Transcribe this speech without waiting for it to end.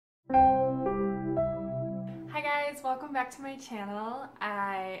guys, welcome back to my channel.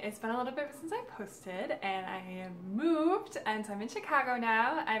 It's been a little bit since I posted and I moved, and so I'm in Chicago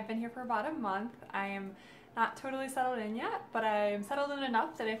now. I've been here for about a month. I am not totally settled in yet, but I'm settled in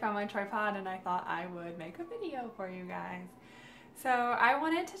enough that I found my tripod and I thought I would make a video for you guys. So I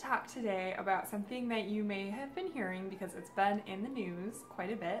wanted to talk today about something that you may have been hearing because it's been in the news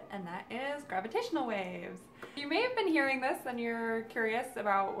quite a bit, and that is gravitational waves. You may have been hearing this and you're curious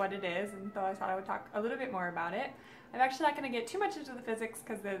about what it is, and so I thought I would talk a little bit more about it. I'm actually not going to get too much into the physics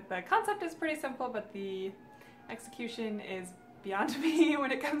because the concept is pretty simple, but the execution is beyond me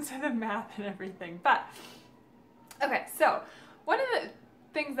when it comes to the math and everything. But okay, so one of the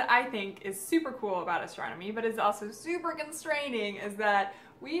things that I think is super cool about astronomy, but is also super constraining, is that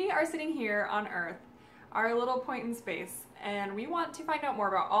we are sitting here on Earth, our little point in space, and we want to find out more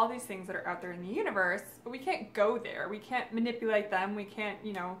about all these things that are out there in the universe, but we can't go there. We can't manipulate them. We can't,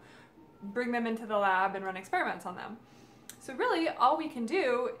 bring them into the lab and run experiments on them. So really, all we can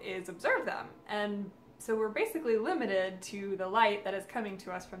do is observe them. And so we're basically limited to the light that is coming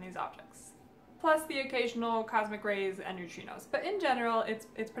to us from these objects, plus the occasional cosmic rays and neutrinos. But in general,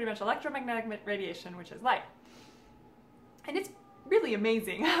 it's pretty much electromagnetic radiation, which is light. And it's really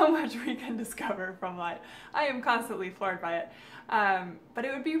amazing how much we can discover from light. I am constantly floored by it. But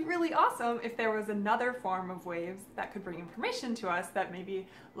it would be really awesome if there was another form of waves that could bring information to us that maybe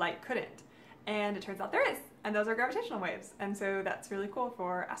light couldn't. And it turns out there is, and those are gravitational waves. And so that's really cool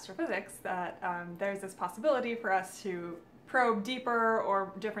for astrophysics, that there's this possibility for us to probe deeper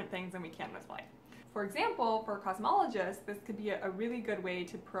or different things than we can with light. For example, for cosmologists, this could be a really good way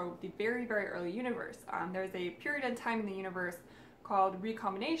to probe the very, very early universe. There's a period in time in the universe called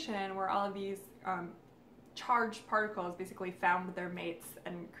recombination, where all of these charged particles basically found their mates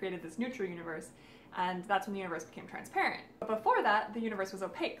and created this neutral universe, and that's when the universe became transparent. But before that, the universe was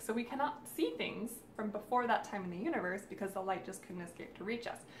opaque, so we cannot see things from before that time in the universe because the light just couldn't escape to reach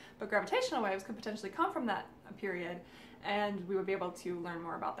us. But gravitational waves could potentially come from that period, and we would be able to learn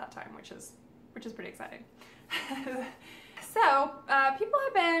more about that time, which is pretty exciting. So, people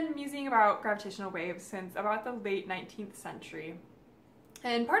have been musing about gravitational waves since about the late 19th century.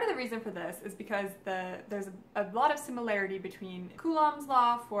 And part of the reason for this is because there's a lot of similarity between Coulomb's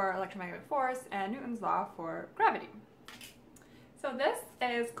law for electromagnetic force and Newton's law for gravity. So this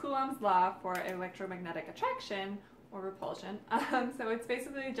is Coulomb's law for electromagnetic attraction or repulsion. So it's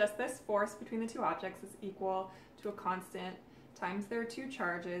basically just this force between the two objects is equal to a constant times their two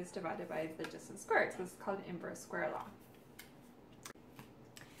charges divided by the distance squared. So this is called an inverse square law.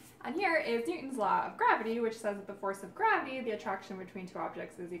 And here is Newton's law of gravity, which says that the force of gravity, the attraction between two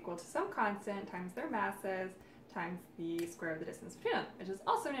objects, is equal to some constant times their masses times the square of the distance between them, which is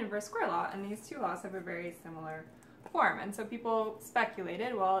also an inverse square law, and these two laws have a very similar form. And so people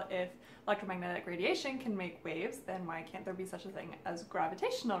speculated, well, if electromagnetic radiation can make waves, then why can't there be such a thing as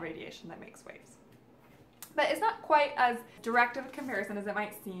gravitational radiation that makes waves? But it's not quite as direct of a comparison as it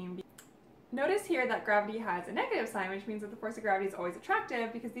might seem. Notice here that gravity has a negative sign, which means that the force of gravity is always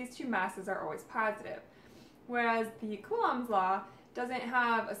attractive because these two masses are always positive. Whereas the Coulomb's law doesn't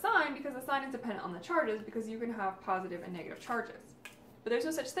have a sign because the sign is dependent on the charges, because you can have positive and negative charges. But there's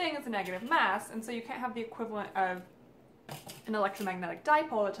no such thing as a negative mass, and so you can't have the equivalent of an electromagnetic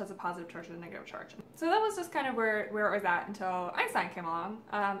dipole, which has a positive charge and a negative charge. So that was just kind of where it was at until Einstein came along,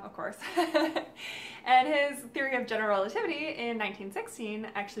 of course. And his theory of general relativity in 1916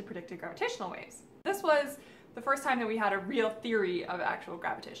 actually predicted gravitational waves. This was the first time that we had a real theory of actual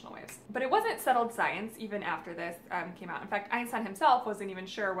gravitational waves. But it wasn't settled science even after this came out. In fact, Einstein himself wasn't even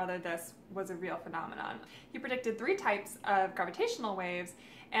sure whether this was a real phenomenon. He predicted 3 types of gravitational waves,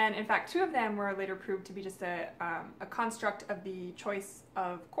 and in fact 2 of them were later proved to be just a construct of the choice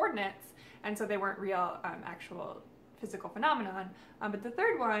of coordinates, and so they weren't real actual physical phenomenon. But the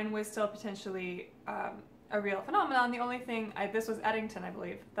third one was still potentially a real phenomenon. The only thing, this was Eddington, I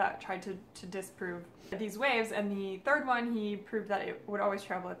believe, that tried to disprove these waves, and the third one, he proved that it would always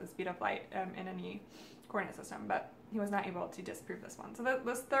travel at the speed of light in any coordinate system, but he was not able to disprove this one. So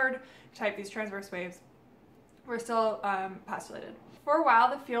this third type, these transverse waves, were still postulated. For a while,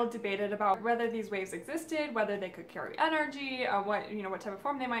 the field debated about whether these waves existed, whether they could carry energy, what type of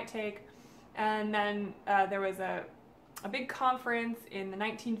form they might take, and then there was a big conference in the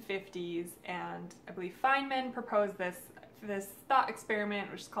 1950s, and I believe Feynman proposed this thought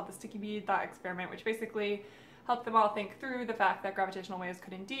experiment, which is called the sticky bead thought experiment, which basically helped them all think through the fact that gravitational waves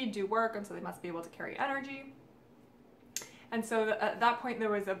could indeed do work, and so they must be able to carry energy. And so at that point there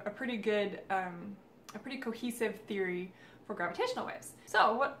was a pretty good, a pretty cohesive theory for gravitational waves.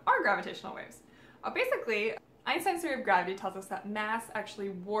 So what are gravitational waves? Basically, Einstein's theory of gravity tells us that mass actually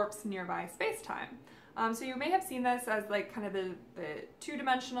warps nearby space-time. So you may have seen this as like kind of the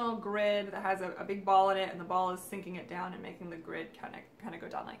two-dimensional grid that has a big ball in it, and the ball is sinking it down and making the grid kind of go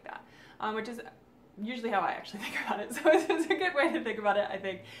down like that, which is usually how I actually think about it. So it's a good way to think about it, I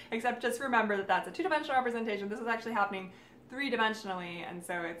think, except just remember that that's a two-dimensional representation. This is actually happening three-dimensionally, and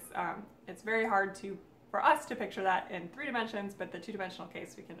so it's very hard for us to picture that in 3 dimensions, but the two-dimensional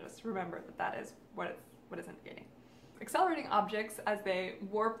case, we can just remember that that is what it's indicating. Accelerating objects, as they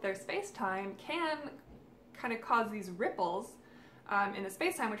warp their space-time, can kind of cause these ripples in the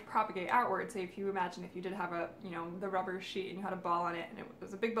space-time which propagate outward. So if you imagine if you did have the rubber sheet and you had a ball on it, and it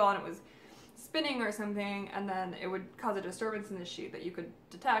was a big ball and it was spinning or something, and then it would cause a disturbance in the sheet that you could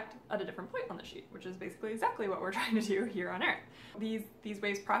detect at a different point on the sheet, which is basically exactly what we're trying to do here on Earth. These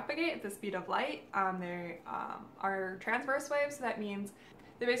waves propagate at the speed of light. They are transverse waves, so that means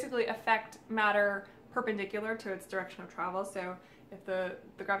they basically affect matter perpendicular to its direction of travel. So if the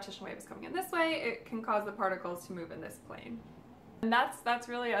gravitational wave is coming in this way, it can cause the particles to move in this plane. And that's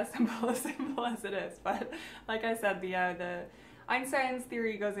really as simple as it is. But like I said, the Einstein's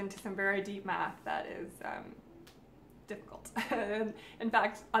theory goes into some very deep math that is difficult, and in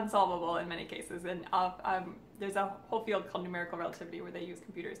fact unsolvable in many cases. And there's a whole field called numerical relativity where they use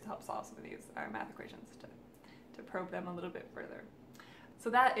computers to help solve some of these math equations to probe them a little bit further. So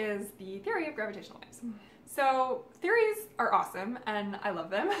that is the theory of gravitational waves. So theories are awesome and I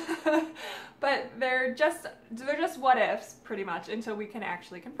love them, but they're just what ifs pretty much until we can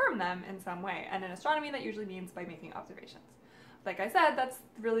actually confirm them in some way. And in astronomy, that usually means by making observations. Like I said, that's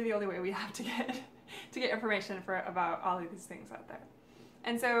really the only way we have to get information about all of these things out there.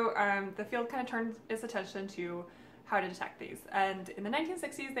 And so the field kind of turned its attention to how to detect these. And in the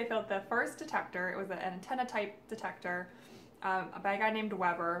 1960s, they built the first detector. It was an antenna-type detector by a guy named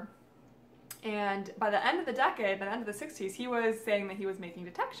Weber. And by the end of the decade, by the end of the 60s, he was saying that he was making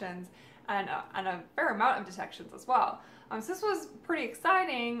detections, and a fair amount of detections as well. So this was pretty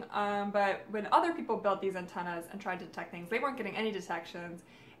exciting, but when other people built these antennas and tried to detect things, they weren't getting any detections.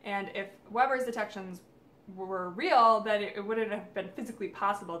 And if Weber's detections were real, then it wouldn't have been physically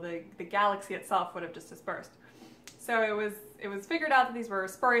possible. The galaxy itself would have just dispersed. So it was figured out that these were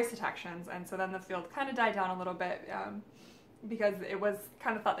spurious detections, and so then the field kind of died down a little bit, because it was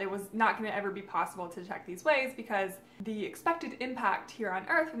kind of thought it was not going to ever be possible to detect these waves, because the expected impact here on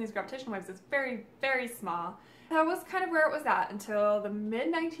Earth from these gravitational waves is very, very small. That was kind of where it was at until the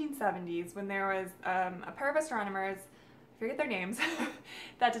mid-1970s, when there was a pair of astronomers, I forget their names,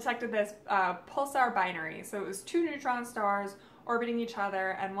 that detected this pulsar binary. So it was 2 neutron stars orbiting each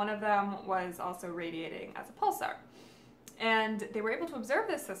other, and one of them was also radiating as a pulsar. And they were able to observe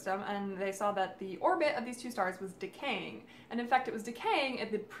this system, and they saw that the orbit of these 2 stars was decaying. And in fact, it was decaying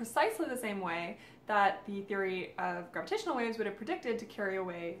in precisely the same way that the theory of gravitational waves would have predicted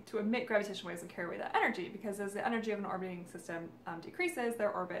to emit gravitational waves and carry away that energy, because as the energy of an orbiting system decreases,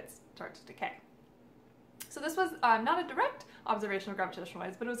 their orbits start to decay. So this was not a direct observation of gravitational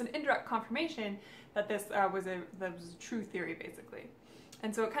waves, but it was an indirect confirmation that this was a true theory, basically.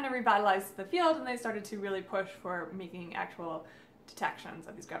 And so it kind of revitalized the field, and they started to really push for making actual detections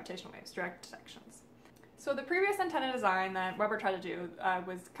of these gravitational waves, direct detections. So the previous antenna design that Weber tried to do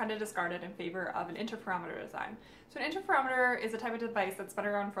was kind of discarded in favor of an interferometer design. So an interferometer is a type of device that's been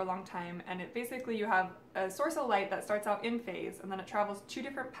around for a long time, and it basically, you have a source of light that starts out in phase, and then it travels 2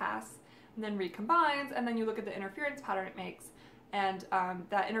 different paths, and then recombines, and then you look at the interference pattern it makes. And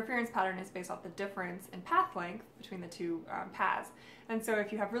that interference pattern is based off the difference in path length between the 2 paths. And so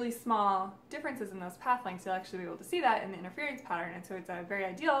if you have really small differences in those path lengths, you'll actually be able to see that in the interference pattern. And so it's very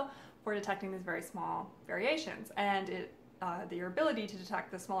ideal for detecting these very small variations. And your ability to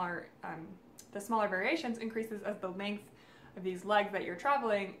detect the smaller variations increases as the length of these legs that you're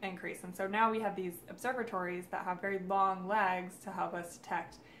traveling increase. And so now we have these observatories that have very long legs to help us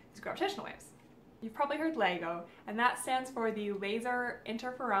detect these gravitational waves. You've probably heard LIGO, and that stands for the Laser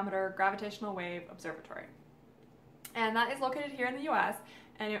Interferometer Gravitational Wave Observatory. And that is located here in the US,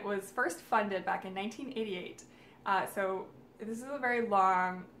 and it was first funded back in 1988. So this is a very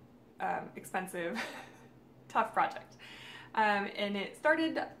long, expensive, tough project. And it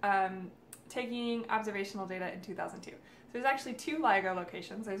started taking observational data in 2002. So there's actually 2 LIGO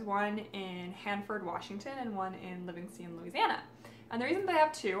locations. There's one in Hanford, Washington, and one in Livingston, Louisiana. And the reason they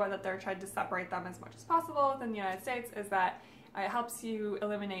have 2, or that they're trying to separate them as much as possible within the United States, is that it helps you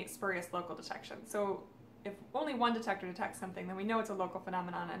eliminate spurious local detection. So if only one detector detects something, then we know it's a local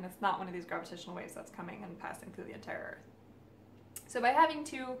phenomenon, and it's not one of these gravitational waves that's coming and passing through the entire Earth. So by having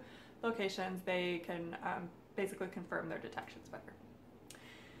 2 locations, they can basically confirm their detections better.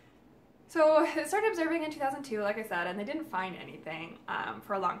 So it started observing in 2002, like I said, and they didn't find anything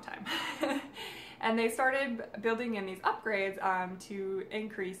for a long time. And they started building in these upgrades to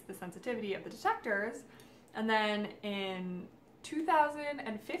increase the sensitivity of the detectors. And then in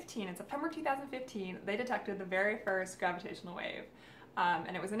 2015, in September 2015, they detected the very first gravitational wave.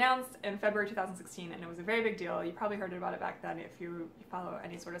 And it was announced in February 2016, and it was a very big deal. You probably heard about it back then if you follow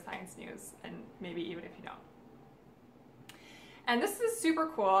any sort of science news, and maybe even if you don't. And this is super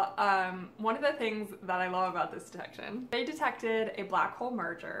cool. One of the things that I love about this detection, they detected a black hole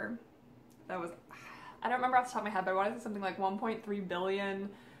merger that was, I don't remember off the top of my head, but I want to say something like 1.3 billion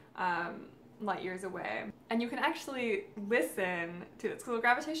light years away. And you can actually listen to it. So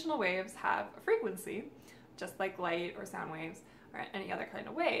gravitational waves have a frequency, just like light or sound waves or any other kind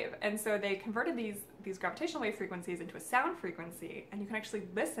of wave. And so they converted these gravitational wave frequencies into a sound frequency, and you can actually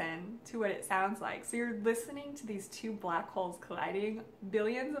listen to what it sounds like. So you're listening to these two black holes colliding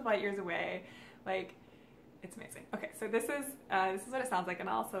billions of light years away. Like, it's amazing. Okay, so this is what it sounds like, and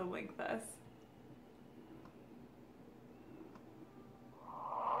I'll also link this.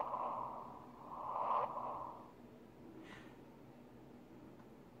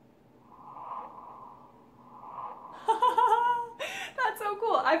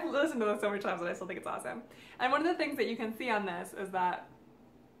 I've listened to this so many times and I still think it's awesome. And one of the things that you can see on this is that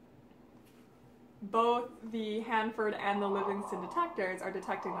both the Hanford and the Livingston detectors are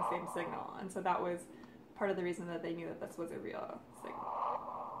detecting the same signal. And so that was part of the reason that they knew that this was a real signal.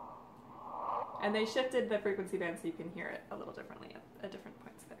 And they shifted the frequency band so you can hear it a little differently at different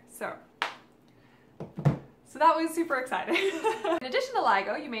points there. So that was super exciting. In addition to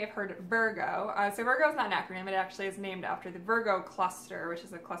LIGO, you may have heard VIRGO. So VIRGO is not an acronym, it actually is named after the Virgo cluster, which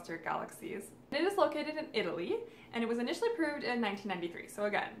is a cluster of galaxies. It is located in Italy, and it was initially approved in 1993. So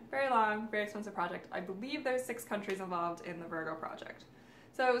again, very long, very expensive project. I believe there's 6 countries involved in the VIRGO project.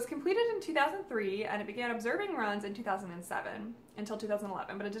 So it was completed in 2003, and it began observing runs in 2007 until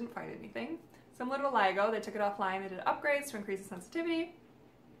 2011, but it didn't find anything. Similar to LIGO, they took it offline, they did upgrades to increase the sensitivity,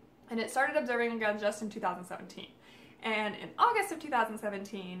 and it started observing again just in 2017. And in August of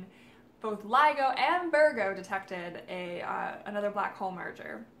 2017, both LIGO and VIRGO detected another black hole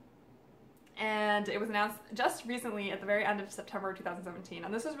merger. And it was announced just recently at the very end of September 2017.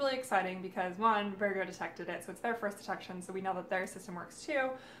 And this is really exciting because, one, VIRGO detected it, so it's their first detection, so we know that their system works too,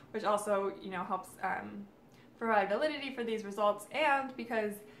 which also, you know, helps provide validity for these results. And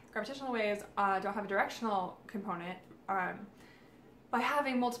because gravitational waves don't have a directional component, by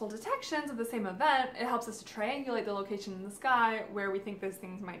having multiple detections of the same event, it helps us to triangulate the location in the sky where we think those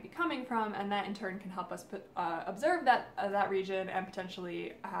things might be coming from, and that in turn can help us observe that region and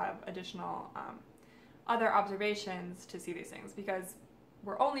potentially have additional other observations to see these things, because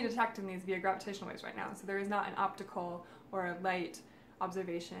we're only detecting these via gravitational waves right now, so there is not an optical or a light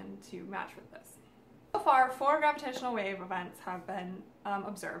observation to match with this. So far, 4 gravitational wave events have been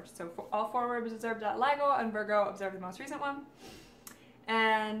observed. So all 4 were observed at LIGO, and VIRGO observed the most recent one.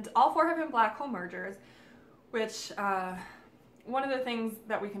 And all 4 have been black hole mergers, which one of the things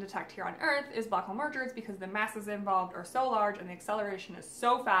that we can detect here on Earth is black hole mergers because the masses involved are so large and the acceleration is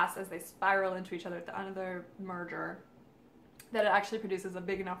so fast as they spiral into each other at the end of the merger that it actually produces a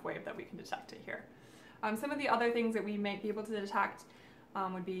big enough wave that we can detect it here. Some of the other things that we might be able to detect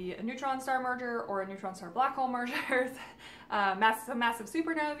would be a neutron star merger or a neutron star black hole mergers, massive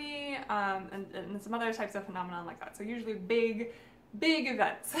supernovae, and some other types of phenomenon like that. So usually big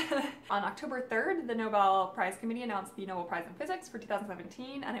events. On October 3rd, the Nobel Prize Committee announced the Nobel Prize in Physics for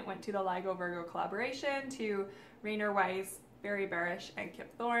 2017, and it went to the LIGO-VIRGO collaboration to Rainer Weiss, Barry Barish, and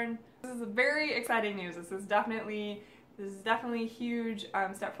Kip Thorne. This is very exciting news. This is definitely a huge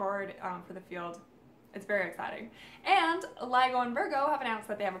step forward for the field. It's very exciting. And LIGO and VIRGO have announced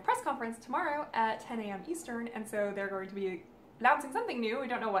that they have a press conference tomorrow at 10 a.m. Eastern, and so they're going to be announcing something new. We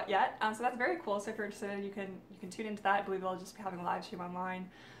don't know what yet, so that's very cool. So if you're interested, you can tune into that. I believe they'll just be having a live stream online,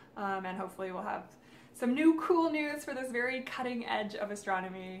 and hopefully we'll have some new cool news for this very cutting edge of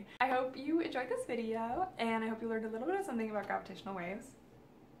astronomy. I hope you enjoyed this video, and I hope you learned a little bit of something about gravitational waves.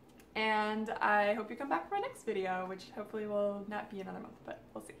 And I hope you come back for my next video, which hopefully will not be another month, but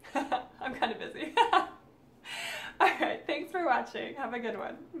we'll see. I'm kind of busy. Alright, thanks for watching. Have a good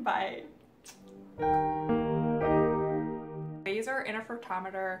one. Bye. Laser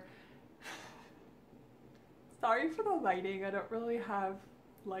interferometer. Sorry for the lighting. I don't really have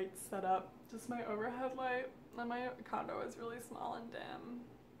lights set up. Just my overhead light. And my condo is really small and dim.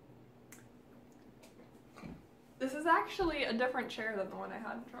 This is actually a different chair than the one I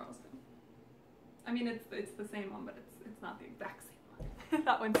had in Charleston. I mean, it's the same one, but it's not the exact same one.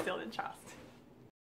 That one's still in Charleston.